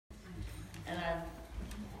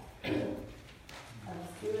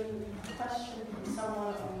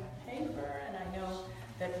someone on paper, and I know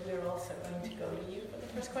that we're also going to go to you for the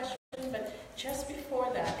first question. But just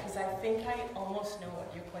before that, because I think I almost know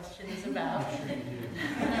what your question is about,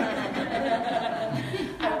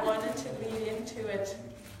 I wanted to lead into it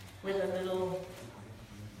with a little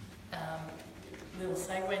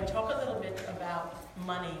segue and talk a little bit about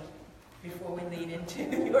money before we lead into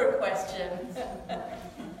your question.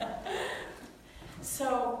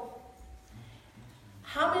 So,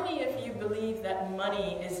 how many of you believe that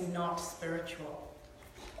money is not spiritual?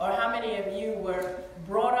 Or how many of you were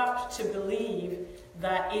brought up to believe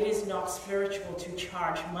that it is not spiritual to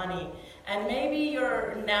charge money? And maybe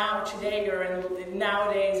you're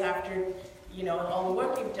nowadays after, all the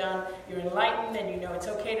work you've done, you're enlightened and you know it's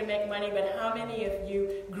okay to make money, but how many of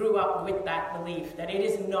you grew up with that belief, that it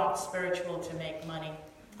is not spiritual to make money?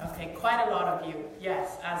 Okay, quite a lot of you.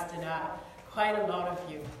 Yes, as did I. Quite a lot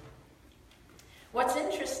of you. What's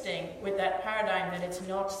interesting with that paradigm that it's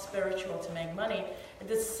not spiritual to make money, at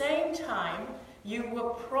the same time, you were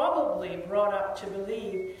probably brought up to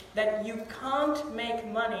believe that you can't make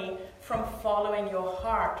money from following your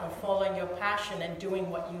heart or following your passion and doing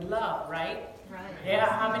what you love, right? Right. Yeah,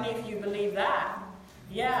 how many of you believe that?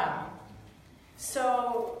 Yeah.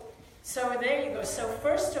 So there you go. So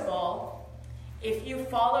first of all, if you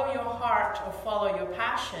follow your heart or follow your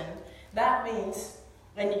passion, that means,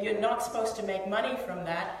 and you're not supposed to make money from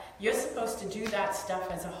that, you're supposed to do that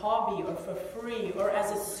stuff as a hobby or for free or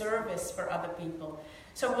as a service for other people.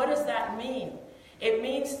 So what does that mean? It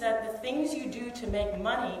means that the things you do to make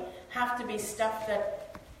money have to be stuff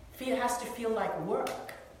that has to feel like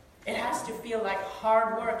work. It has to feel like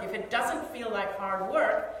hard work. If it doesn't feel like hard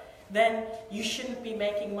work, then you shouldn't be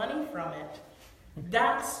making money from it.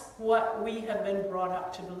 That's what we have been brought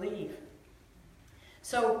up to believe.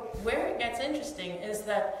 So where it gets interesting is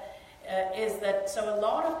that so a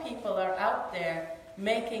lot of people are out there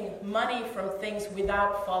making money from things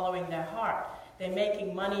without following their heart. They're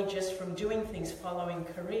making money just from doing things, following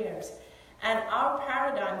careers. And our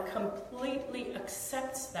paradigm completely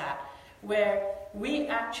accepts that, where we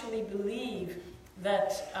actually believe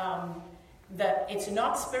that, that it's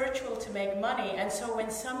not spiritual to make money. And so when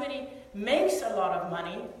somebody makes a lot of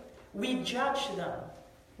money, we judge them.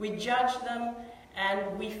 We judge them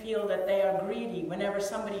and we feel that they are greedy. When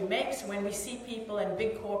we see people in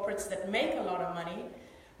big corporates that make a lot of money,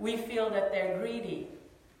 we feel that they're greedy.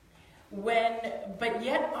 But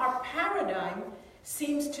yet our paradigm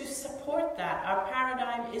seems to support that. Our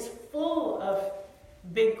paradigm is full of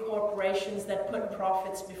big corporations that put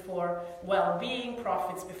profits before well-being,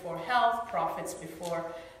 profits before health, profits before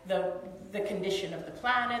the condition of the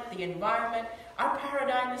planet, the environment. Our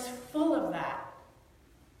paradigm is full of that.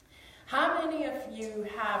 How many of you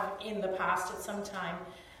have in the past at some time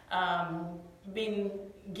are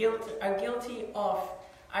guilty of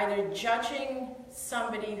either judging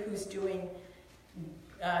somebody who's doing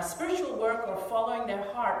spiritual work or following their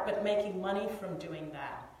heart but making money from doing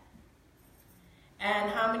that?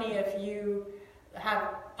 And how many of you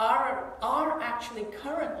are actually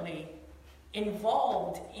currently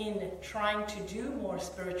involved in trying to do more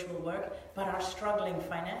spiritual work but are struggling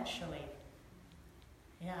financially?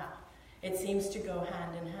 Yeah. It seems to go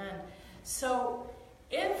hand in hand. So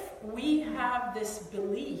if we have this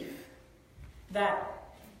belief that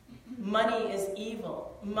money is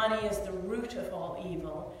evil, money is the root of all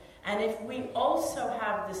evil, and if we also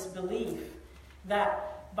have this belief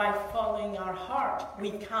that by following our heart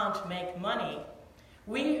we can't make money,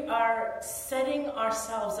 we are setting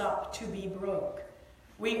ourselves up to be broke.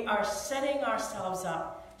 We are setting ourselves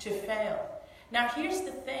up to fail. Now here's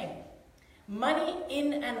the thing. Money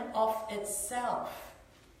in and of itself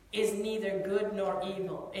is neither good nor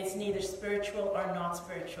evil. It's neither spiritual or not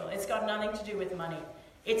spiritual. It's got nothing to do with money.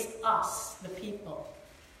 It's us, the people.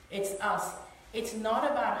 It's us. It's not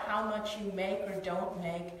about how much you make or don't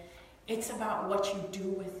make. It's about what you do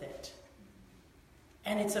with it.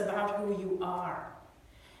 And it's about who you are.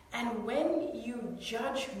 And when you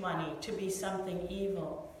judge money to be something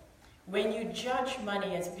evil, when you judge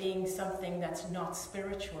money as being something that's not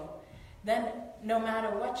spiritual, then no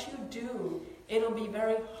matter what you do, it'll be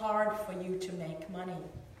very hard for you to make money.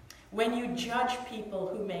 When you judge people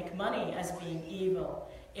who make money as being evil,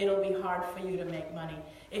 it'll be hard for you to make money.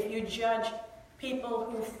 If you judge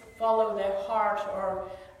people who follow their heart or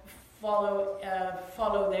follow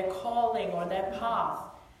their calling or their path,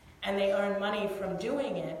 and they earn money from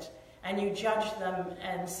doing it, and you judge them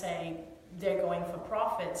and say they're going for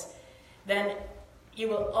profits, then you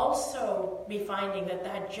will also be finding that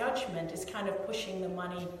that judgment is kind of pushing the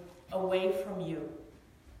money away from you.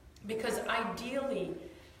 Because ideally,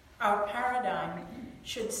 our paradigm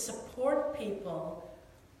should support people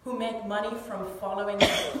who make money from following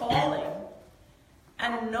their calling,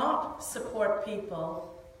 and not support people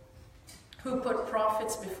who put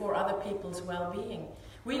profits before other people's well-being.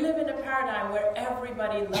 We live in a paradigm where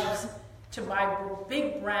everybody loves to buy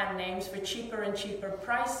big brand names for cheaper and cheaper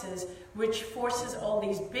prices, which forces all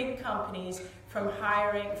these big companies from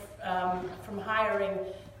hiring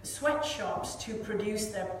sweatshops to produce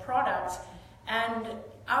their products. And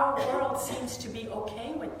our world seems to be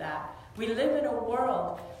okay with that. We live in a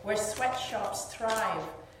world where sweatshops thrive,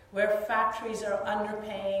 where factories are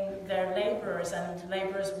underpaying their laborers and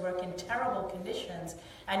laborers work in terrible conditions,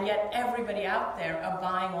 and yet everybody out there are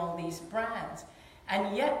buying all these brands.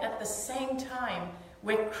 And yet at the same time,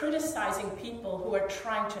 we're criticizing people who are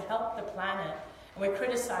trying to help the planet, and we're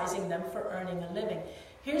criticizing them for earning a living.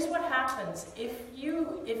 Here's what happens. If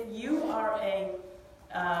you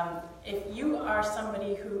are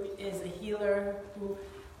somebody who is a healer, who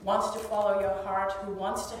wants to follow your heart, who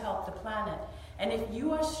wants to help the planet, and if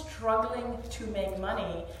you are struggling to make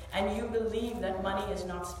money and you believe that money is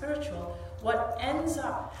not spiritual, what ends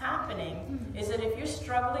up happening is that if you're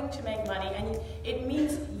struggling to make money, and it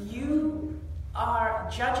means you are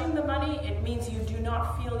judging the money, it means you do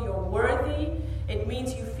not feel you're worthy, it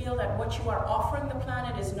means you feel that what you are offering the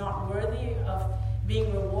planet is not worthy of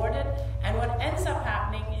being rewarded, and what ends up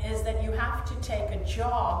happening is that you have to take a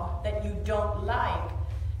job that you don't like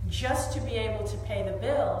just to be able to pay the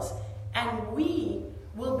bills, and we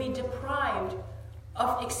will be deprived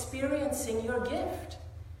of experiencing your gift.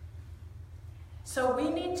 So we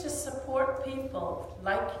need to support people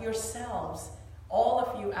like yourselves, all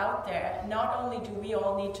of you out there. Not only do we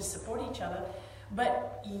all need to support each other,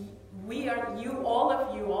 but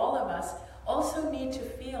all of us, also need to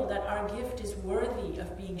feel that our gift is worthy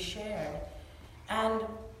of being shared. And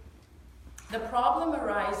the problem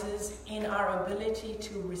arises in our ability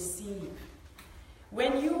to receive.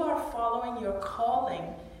 When you are following your calling,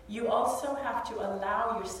 you also have to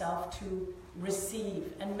allow yourself to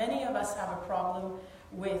receive. And many of us have a problem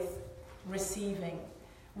with receiving.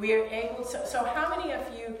 We are able to, so how many of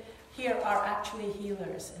you here are actually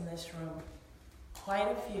healers in this room? Quite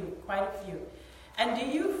a few. And do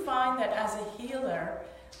you find that as a healer,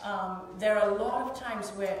 there are a lot of times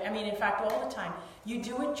where, in fact all the time, you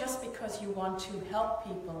do it just because you want to help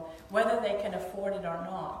people, whether they can afford it or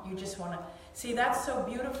not. You just want to, see, that's so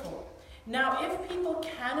beautiful. Now, if people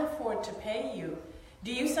can afford to pay you,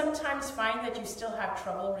 do you sometimes find that you still have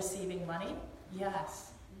trouble receiving money?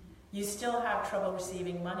 Yes. You still have trouble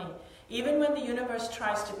receiving money. Even when the universe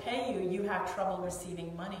tries to pay you, you have trouble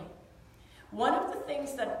receiving money. One of the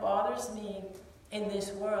things that bothers me in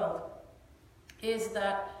this world is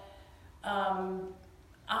that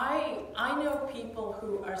I know people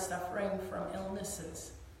who are suffering from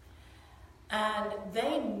illnesses, and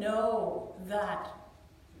they know that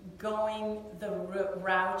going the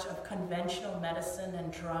route of conventional medicine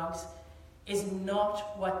and drugs is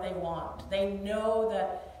not what they want. They know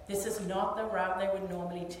that this is not the route they would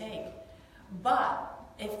normally take. But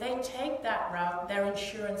if they take that route, their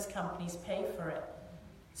insurance companies pay for it,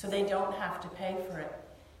 so they don't have to pay for it.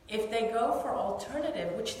 If they go for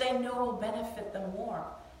alternative, which they know will benefit them more,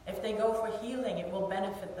 if they go for healing, it will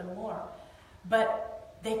benefit them more.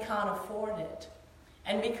 But they can't afford it.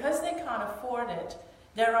 And because they can't afford it,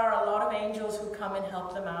 there are a lot of angels who come and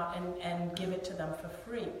help them out and give it to them for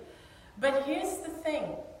free. But here's the thing.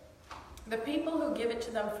 The people who give it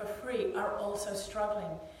to them for free are also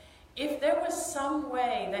struggling. If there was some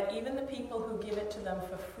way that even the people who give it to them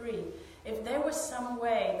for free, if there was some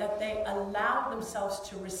way that they allowed themselves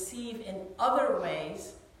to receive in other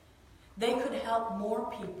ways, they could help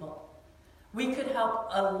more people. We could help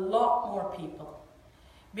a lot more people.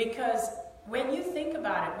 Because when you think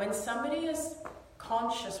about it, when somebody is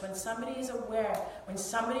conscious, when somebody is aware, when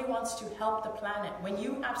somebody wants to help the planet, when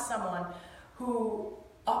you have someone who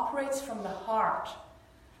operates from the heart,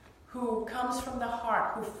 who comes from the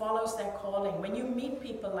heart, who follows their calling, when you meet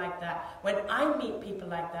people like that, when I meet people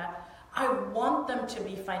like that, I want them to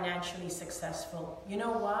be financially successful. You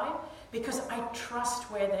know why? Because I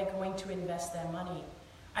trust where they're going to invest their money.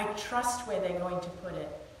 I trust where they're going to put it.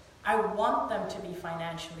 I want them to be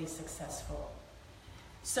financially successful.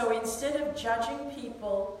 So instead of judging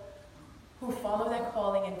people who follow their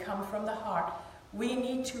calling and come from the heart, we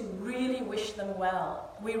need to really wish them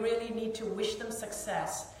well. We really need to wish them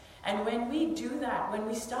success. And when we do that, when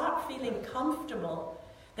we start feeling comfortable,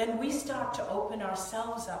 then we start to open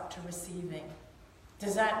ourselves up to receiving.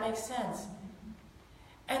 Does that make sense?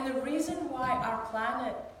 And the reason why our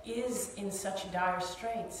planet is in such dire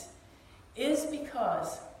straits is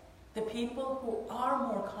because the people who are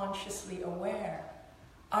more consciously aware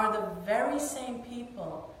are the very same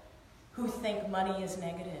people who think money is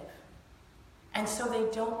negative. And so they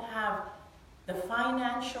don't have the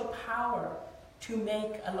financial power to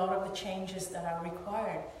make a lot of the changes that are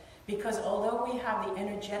required. Because although we have the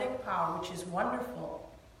energetic power, which is wonderful,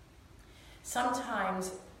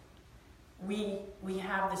 sometimes we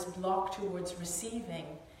have this block towards receiving.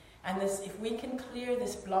 And this, if we can clear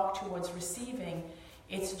this block towards receiving,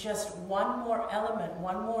 it's just one more element,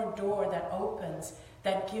 one more door that opens,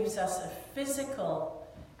 that gives us a physical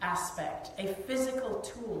aspect, a physical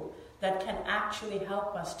tool that can actually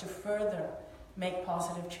help us to further make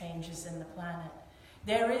positive changes in the planet.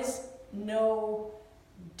 There is no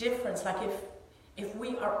difference. Like if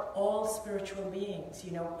we are all spiritual beings,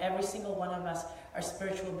 you know, every single one of us are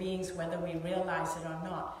spiritual beings, whether we realize it or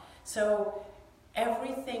not. So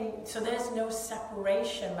everything, so there's no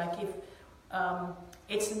separation. Like if,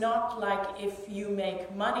 it's not like if you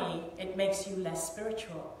make money, it makes you less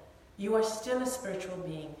spiritual. You are still a spiritual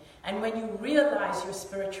being. And when you realize you're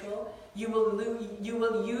spiritual, you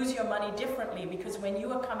will use your money differently, because when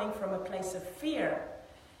you are coming from a place of fear,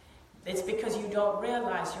 it's because you don't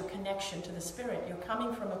realize your connection to the spirit. You're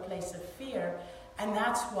coming from a place of fear, and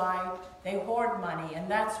that's why they hoard money,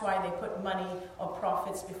 and that's why they put money or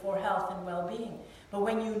profits before health and well-being. But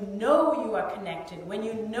when you know you are connected, when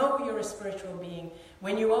you know you're a spiritual being,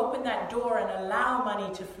 when you open that door and allow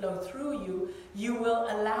money to flow through you, you will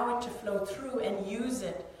allow it to flow through and use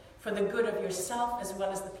it for the good of yourself as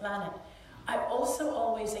well as the planet. I also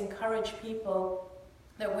always encourage people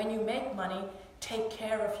that when you make money, take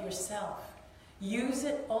care of yourself. Use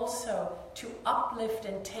it also to uplift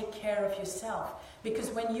and take care of yourself. Because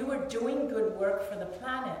when you are doing good work for the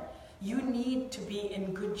planet, you need to be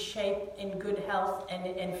in good shape, in good health,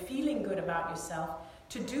 and feeling good about yourself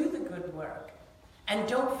to do the good work. And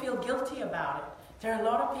don't feel guilty about it. There are a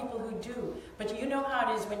lot of people who do. But you know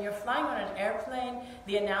how it is when you're flying on an airplane,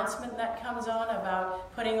 the announcement that comes on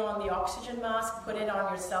about putting on the oxygen mask, put it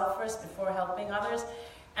on yourself first before helping others.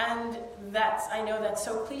 And that's, I know that's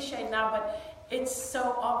so cliched now, but it's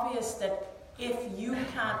so obvious that if you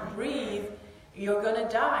can't breathe, you're going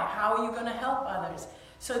to die. How are you going to help others?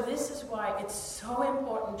 So this is why it's so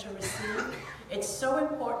important to receive. It's so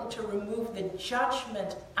important to remove the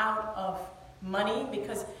judgment out of money,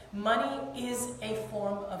 because money is a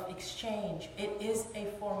form of exchange. It is a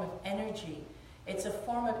form of energy. It's a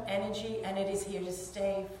form of energy, and it is here to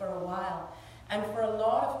stay for a while. And for a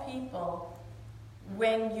lot of people,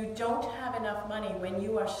 when you don't have enough money, when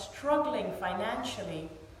you are struggling financially,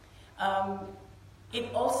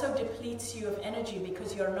 it also depletes you of energy,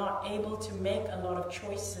 because you're not able to make a lot of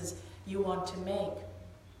choices you want to make.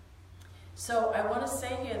 So I want to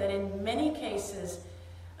say here that in many cases,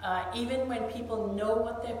 even when people know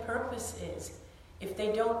what their purpose is, if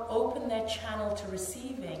they don't open their channel to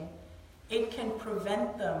receiving, it can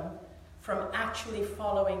prevent them from actually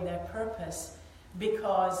following their purpose,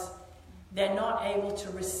 because they're not able to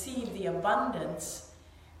receive the abundance.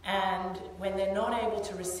 And when they're not able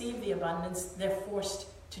to receive the abundance, they're forced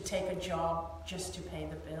to take a job just to pay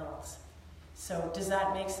the bills. So does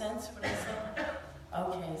that make sense, what I said?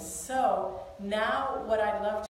 Okay, so now what I'd love to